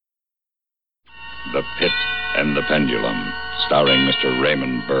The Pit and the Pendulum, starring Mr.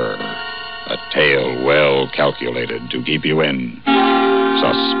 Raymond Burr. A tale well calculated to keep you in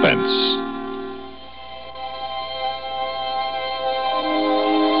suspense.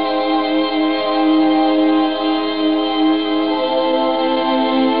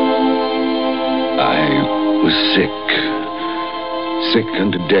 I was sick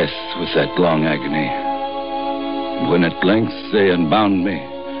unto death with that long agony. And when at length they unbound me,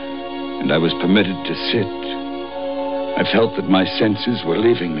 and I was permitted to sit, I felt that my senses were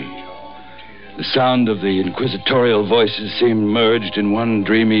leaving me. The sound of the inquisitorial voices seemed merged in one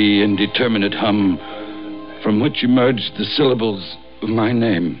dreamy, indeterminate hum, from which emerged the syllables of my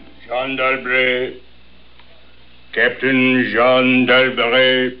name. Jean d'Albret. Captain Jean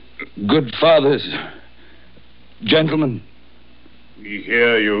d'Albret. Good fathers, gentlemen. We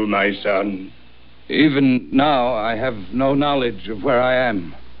hear you, my son. Even now, I have no knowledge of where I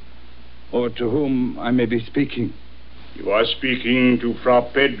am, or to whom I may be speaking. You are speaking to Fra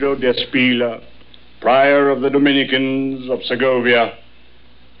Pedro de Espila, prior of the Dominicans of Segovia,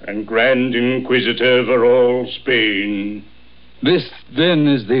 and Grand Inquisitor over all Spain. This, then,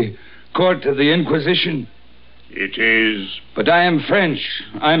 is the court of the Inquisition? It is. But I am French.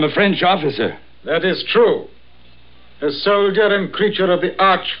 I am a French officer. That is true. A soldier and creature of the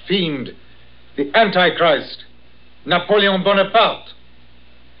arch-fiend, the Antichrist, Napoleon Bonaparte,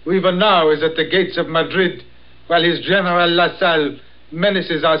 who even now is at the gates of Madrid, while his General La Salle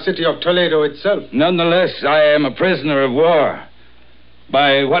menaces our city of Toledo itself. Nonetheless, I am a prisoner of war.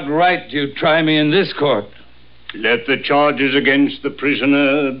 By what right do you try me in this court? Let the charges against the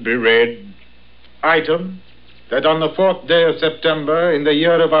prisoner be read. Item, that on the 4th day of September, in the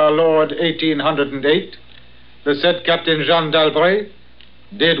year of our Lord 1808, the said Captain Jean d'Albret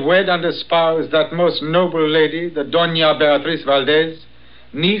did wed and espouse that most noble lady, the Doña Beatriz Valdez,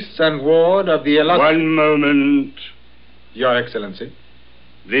 niece and ward of the One moment. Your Excellency.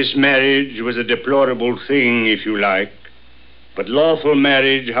 This marriage was a deplorable thing, if you like. But lawful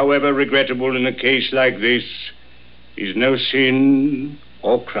marriage, however regrettable in a case like this, is no sin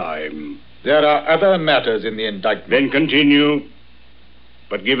or crime. There are other matters in the indictment. Then continue,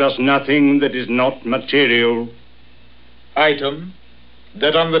 but give us nothing that is not material. Item,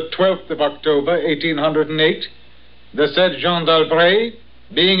 that on the 12th of October, 1808, the said Jean d'Albret,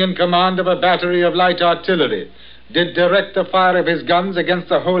 being in command of a battery of light artillery, did direct the fire of his guns against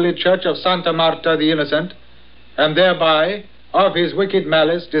the holy church of Santa Marta the Innocent, and thereby, of his wicked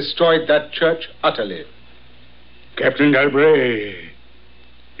malice, destroyed that church utterly. Captain d'Albret,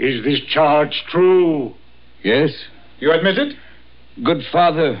 is this charge true? Yes. You admit it? Good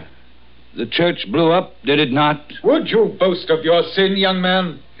father, the church blew up, did it not? Would you boast of your sin, young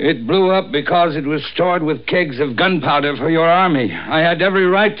man? It blew up because it was stored with kegs of gunpowder for your army. I had every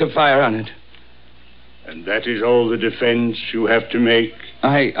right to fire on it. And that is all the defense you have to make?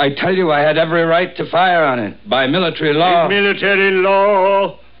 I tell you, I had every right to fire on it, by military law. Is military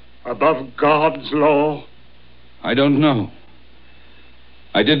law above God's law? I don't know.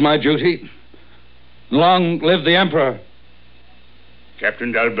 I did my duty. Long live the Emperor.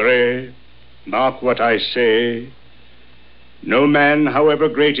 Captain d'Albret, mark what I say. No man, however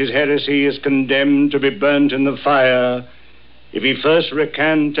great his heresy, is condemned to be burnt in the fire if he first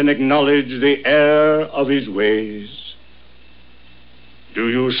recant and acknowledge the error of his ways. Do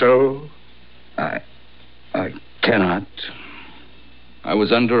you so? I cannot. I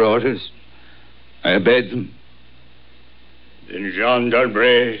was under orders. I obeyed them. Then, Jean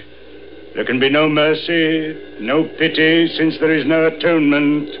d'Albret, there can be no mercy, no pity, since there is no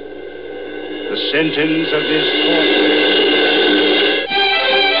atonement. The sentence of this court...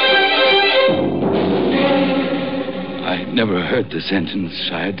 I never heard the sentence.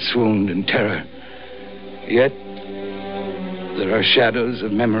 I had swooned in terror. Yet, there are shadows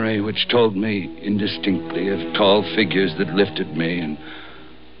of memory which told me indistinctly of tall figures that lifted me and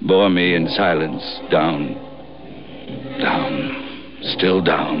bore me in silence down, still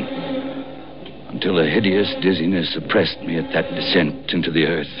down, until a hideous dizziness oppressed me at that descent into the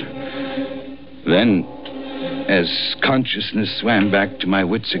earth. Then, as consciousness swam back to my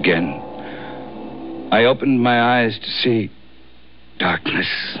wits again, I opened my eyes to see darkness,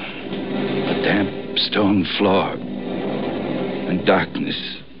 a damp stone floor, and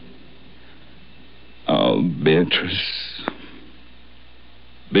darkness. Oh, Beatrice,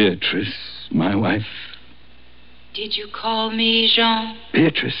 my wife. Did you call me, Jean?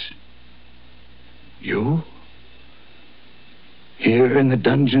 Beatrice, you? Here in the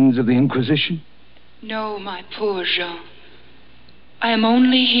dungeons of the Inquisition? No, my poor Jean. I am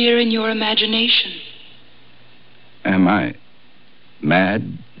only here in your imagination. Am I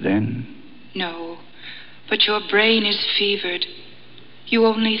mad, then? No, but your brain is fevered. You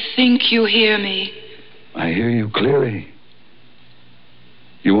only think you hear me. I hear you clearly.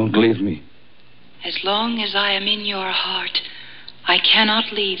 You won't leave me. As long as I am in your heart, I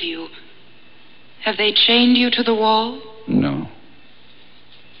cannot leave you. Have they chained you to the wall? No.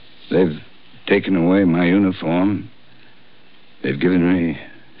 They've taken away my uniform. They've given me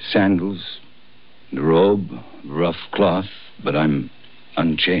sandals and a robe, rough cloth, but I'm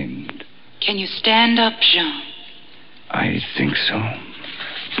unchained. Can you stand up, Jean? I think so.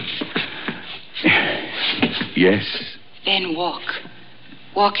 Yes. Then walk.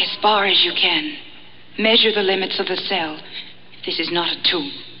 Walk as far as you can. Measure the limits of the cell. If this is not a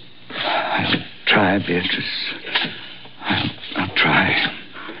tomb. I'll try, Beatrice. I'll try.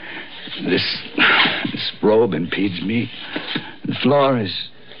 This robe impedes me. The floor is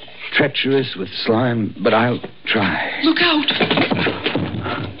treacherous with slime, but I'll try. Look out!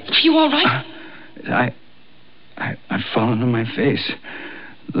 Are you all right? I've fallen on my face.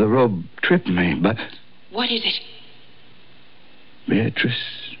 The robe tripped me, but... What is it?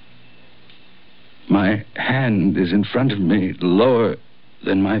 Beatrice, my hand is in front of me, lower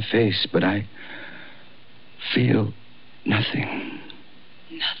than my face, but I feel nothing.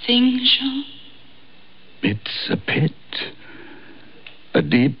 Nothing, Jean? It's a pit. A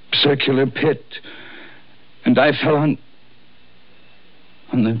deep circular pit. And I fell on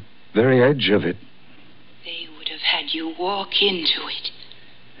the very edge of it. They would have had you walk into it.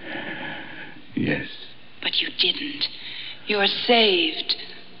 Yes. But you didn't. You're saved.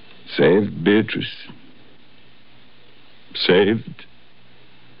 Saved, Beatrice? Saved?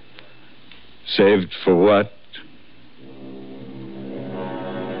 Saved for what?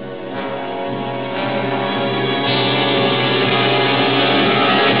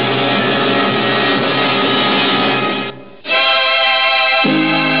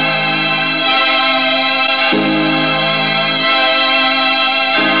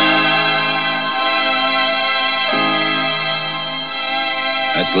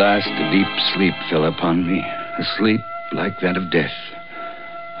 At last, a deep sleep fell upon me, a sleep like that of death.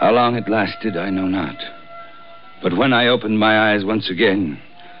 How long it lasted, I know not. But when I opened my eyes once again,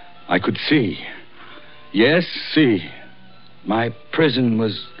 I could see. Yes, see. My prison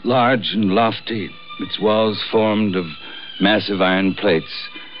was large and lofty, its walls formed of massive iron plates.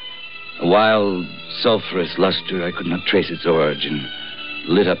 A wild, sulphurous luster, I could not trace its origin,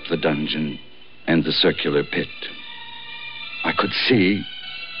 lit up the dungeon and the circular pit. I could see,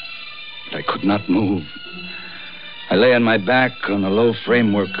 but I could not move. I lay on my back on a low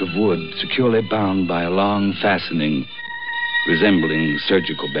framework of wood, securely bound by a long fastening resembling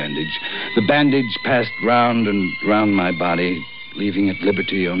surgical bandage. The bandage passed round and round my body, leaving at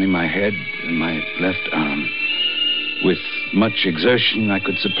liberty only my head and my left arm. With much exertion, I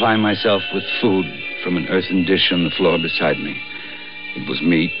could supply myself with food from an earthen dish on the floor beside me. It was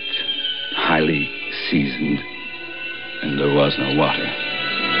meat, highly seasoned, and there was no water.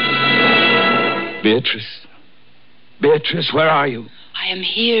 Beatrice? Beatrice, where are you? I am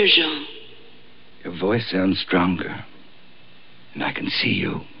here, Jean. Your voice sounds stronger, and I can see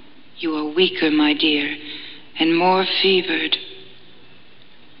you. You are weaker, my dear, and more fevered.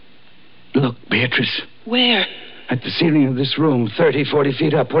 Look, Beatrice. Where? At the ceiling of this room, 30, 40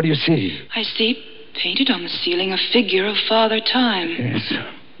 feet up. What do you see? I see, painted on the ceiling, a figure of Father Time. Yes,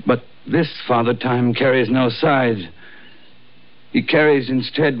 but this Father Time carries no scythe. He carries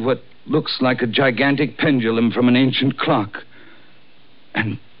instead what looks like a gigantic pendulum from an ancient clock.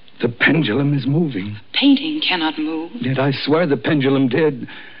 And the pendulum is moving. Painting cannot move. Yet I swear the pendulum did.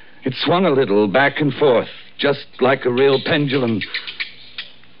 It swung a little back and forth, just like a real pendulum.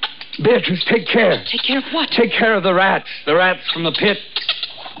 Beatrice, take care. Take care of what? Take care of the rats from the pit.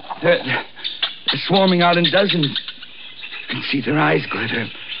 They're swarming out in dozens. You can see their eyes glitter.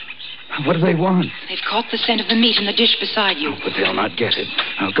 What do they want? They've caught the scent of the meat in the dish beside you. Oh, but they'll not get it.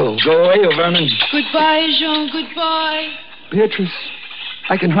 Now go away, you vermin. Goodbye, Jean, goodbye. Beatrice,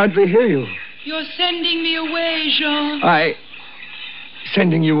 I can hardly hear you. You're sending me away, Jean.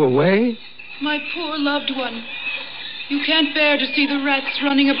 Sending you away? My poor loved one. You can't bear to see the rats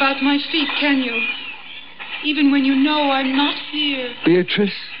running about my feet, can you? Even when you know I'm not here.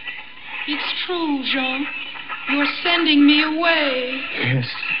 Beatrice? It's true, Jean. You're sending me away. Yes,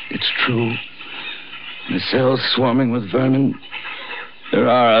 it's true. The cell's swarming with vermin. There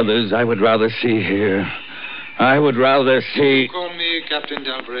are others I would rather see here. I would rather see... You call me Captain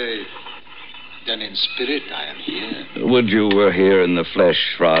Dalbray. Then in spirit I am here. Would you were here in the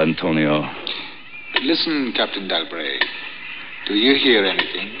flesh, Fra Antonio. Listen, Captain Dalbray. Do you hear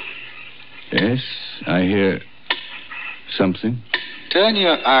anything? Yes, I hear something. Turn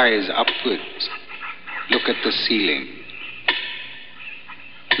your eyes upwards. Look at the ceiling.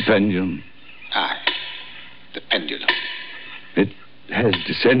 The pendulum. Aye, the pendulum. It has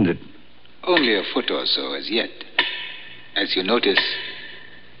descended. Only a foot or so as yet. As you notice,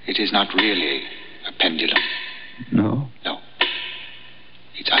 it is not really a pendulum. No? No.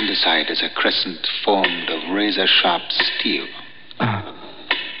 Its underside is a crescent formed of razor-sharp steel.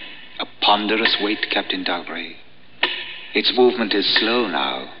 A ponderous weight, Captain Dalbury. Its movement is slow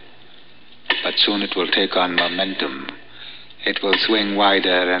now, but soon it will take on momentum. It will swing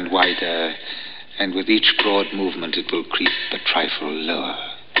wider and wider, and with each broad movement it will creep a trifle lower.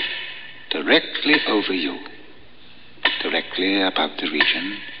 Directly over you. Directly above the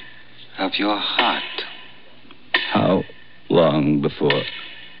region of your heart. How long before?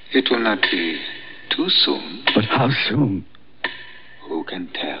 It will not be too soon. But how soon? Who can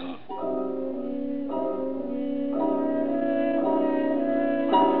tell?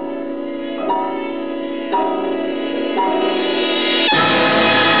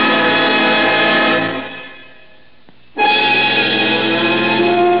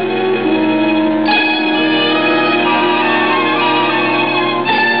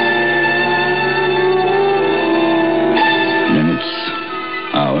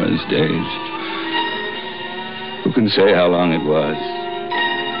 Days. Who can say how long it was?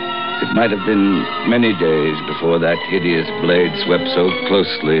 It might have been many days before that hideous blade swept so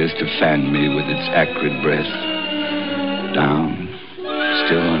closely as to fan me with its acrid breath. Down,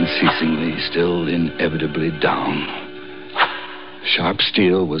 still unceasingly, still inevitably down. Sharp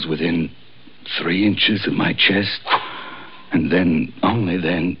steel was within 3 inches of my chest, and then, only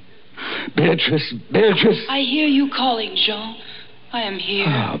then, Beatrice, Beatrice! I hear you calling, Jean. I am here.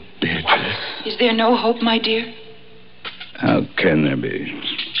 Oh, Beatrice. Is there no hope, my dear? How can there be?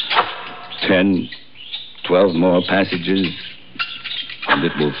 10, 12 more passages, and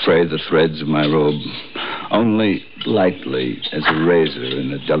it will fray the threads of my robe, only lightly as a razor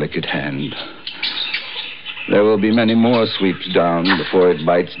in a delicate hand. There will be many more sweeps down before it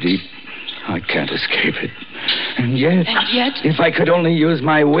bites deep. I can't escape it. And yet... if I could only use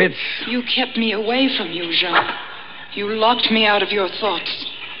my wits... You kept me away from you, Jean. You locked me out of your thoughts.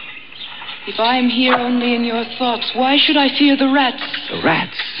 If I am here only in your thoughts, why should I fear the rats? The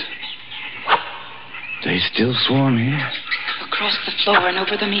rats? They still swarm here? Across the floor and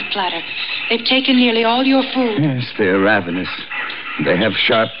over the meat platter. They've taken nearly all your food. Yes, they're ravenous. They have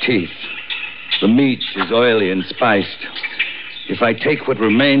sharp teeth. The meat is oily and spiced. If I take what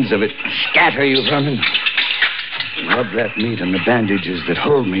remains of it, scatter you vermin. Rub that meat on the bandages that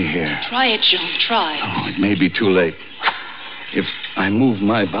hold me here. Try it, Jean, try. Oh, it may be too late. If I move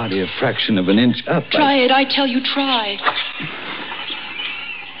my body a fraction of an inch up... Try it, I tell you, try.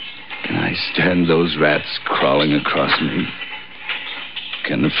 Can I stand those rats crawling across me?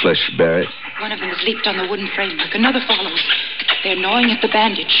 Can the flesh bear it? One of them has leaped on the wooden framework. Another follows. They're gnawing at the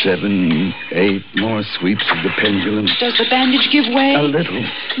bandage. 7, 8 more sweeps of the pendulum. Does the bandage give way? A little.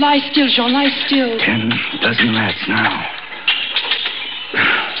 Lie still, Jean, lie still. 10 dozen rats now.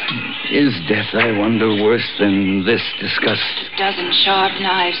 Is death, I wonder, worse than this disgust? A dozen sharp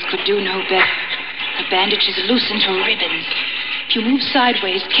knives could do no better. The bandage is loosened to ribbons. If you move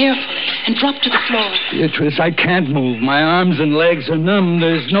sideways carefully and drop to the floor. Beatrice, I can't move. My arms and legs are numb.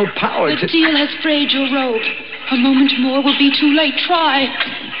 There's no power The steel has frayed your robe. A moment more will be too late. Try.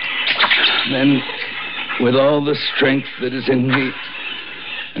 Then, with all the strength that is in me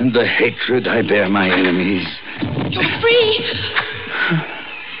and the hatred I bear my enemies... You're free.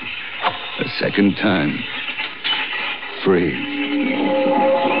 A second time. Free.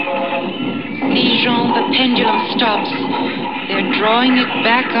 See, Jean, the pendulum stops. They're drawing it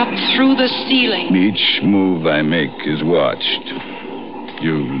back up through the ceiling. Each move I make is watched.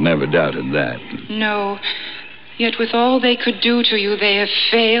 You never doubted that. No. Yet with all they could do to you, they have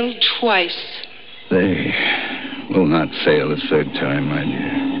failed twice. They will not fail a third time, my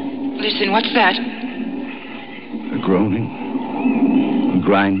dear. Listen, what's that? A groaning, a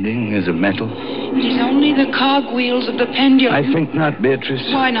grinding as of metal. It is only the cogwheels of the pendulum. I think not, Beatrice.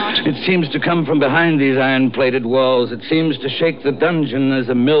 Why not? It seems to come from behind these iron-plated walls. It seems to shake the dungeon as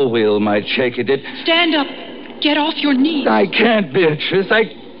a mill wheel might shake it. Stand up. Get off your knees. I can't, Beatrice.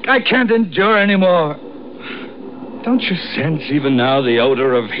 I can't endure anymore. Don't you sense even now the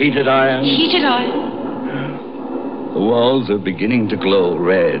odor of heated iron? Heated iron? The walls are beginning to glow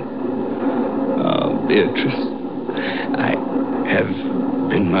red. Oh, Beatrice, I have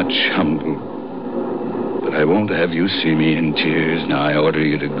been much humbled. But I won't have you see me in tears. Now I order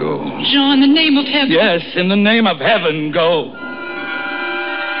you to go. Jean, in the name of heaven. Yes, in the name of heaven, go.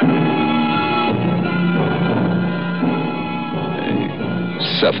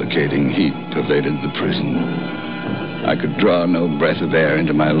 suffocating heat pervaded the prison. I could draw no breath of air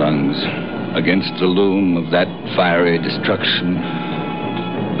into my lungs. Against the loom of that fiery destruction,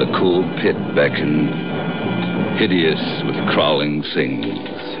 the cool pit beckoned, hideous with crawling things.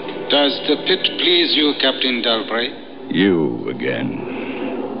 Does the pit please you, Captain Dalbray? You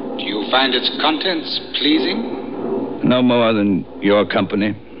again. Do you find its contents pleasing? No more than your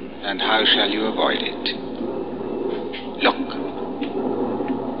company. And how shall you avoid it? Look.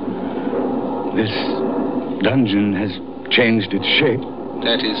 This dungeon has changed its shape.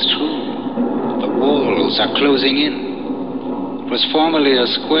 That is true. The walls are closing in. It was formerly a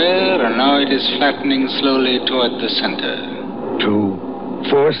square, and now it is flattening slowly toward the center. To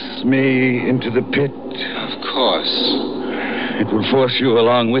force me into the pit? Of course. It will force you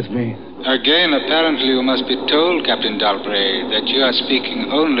along with me. Again, apparently you must be told, Captain Dalbray, that you are speaking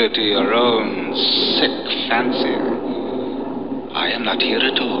only to your own sick fancy. I am not here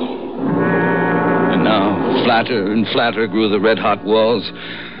at all. And now, flatter and flatter grew the red-hot walls.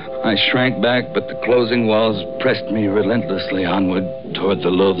 I shrank back, but the closing walls pressed me relentlessly onward toward the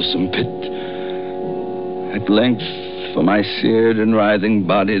loathsome pit. At length, for my seared and writhing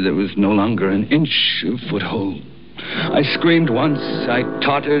body, there was no longer an inch of foothold. I screamed once. I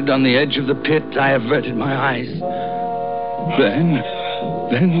tottered on the edge of the pit. I averted my eyes. Then,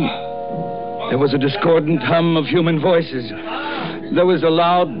 there was a discordant hum of human voices. There was a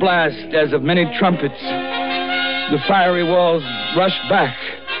loud blast as of many trumpets. The fiery walls rushed back.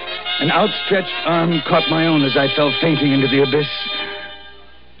 An outstretched arm caught my own as I fell fainting into the abyss.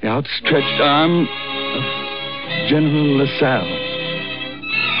 The outstretched arm of General LaSalle.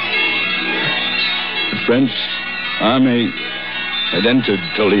 The French army had entered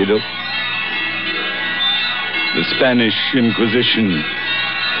Toledo. The Spanish Inquisition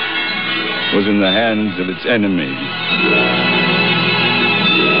was in the hands of its enemies.